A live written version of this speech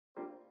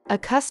A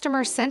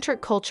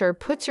customer-centric culture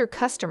puts your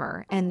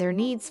customer and their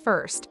needs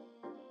first.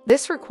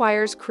 This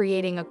requires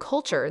creating a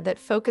culture that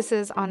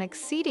focuses on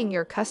exceeding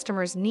your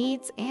customers'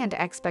 needs and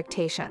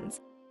expectations.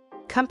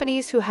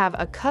 Companies who have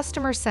a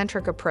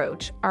customer-centric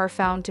approach are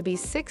found to be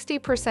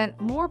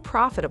 60% more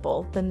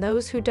profitable than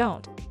those who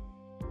don't.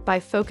 By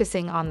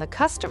focusing on the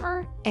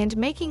customer and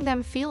making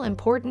them feel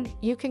important,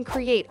 you can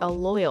create a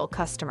loyal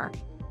customer.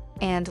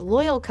 And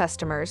loyal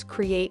customers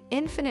create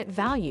infinite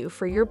value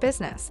for your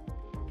business.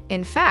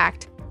 In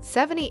fact,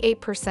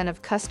 78%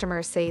 of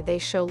customers say they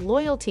show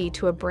loyalty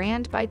to a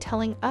brand by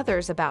telling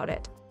others about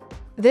it.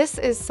 This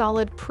is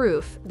solid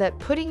proof that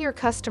putting your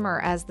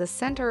customer as the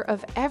center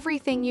of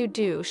everything you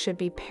do should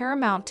be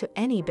paramount to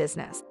any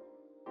business.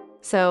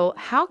 So,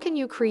 how can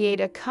you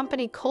create a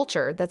company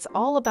culture that's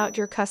all about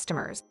your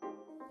customers?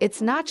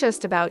 It's not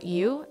just about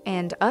you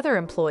and other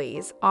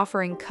employees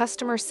offering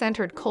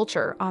customer-centered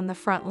culture on the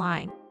front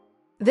line.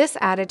 This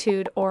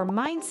attitude or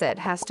mindset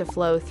has to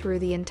flow through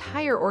the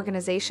entire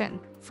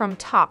organization, from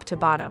top to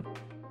bottom.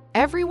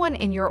 Everyone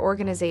in your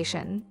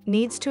organization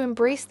needs to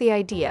embrace the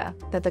idea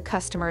that the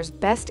customer's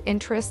best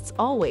interests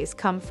always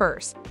come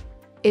first.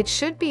 It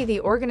should be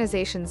the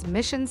organization's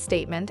mission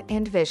statement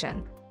and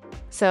vision.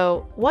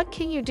 So, what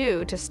can you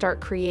do to start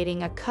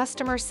creating a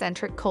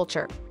customer-centric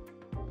culture?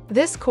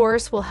 This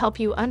course will help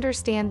you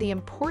understand the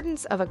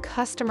importance of a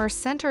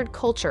customer-centered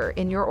culture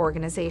in your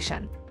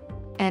organization,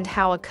 and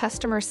how a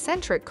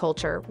customer-centric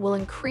culture will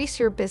increase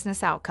your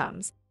business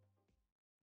outcomes.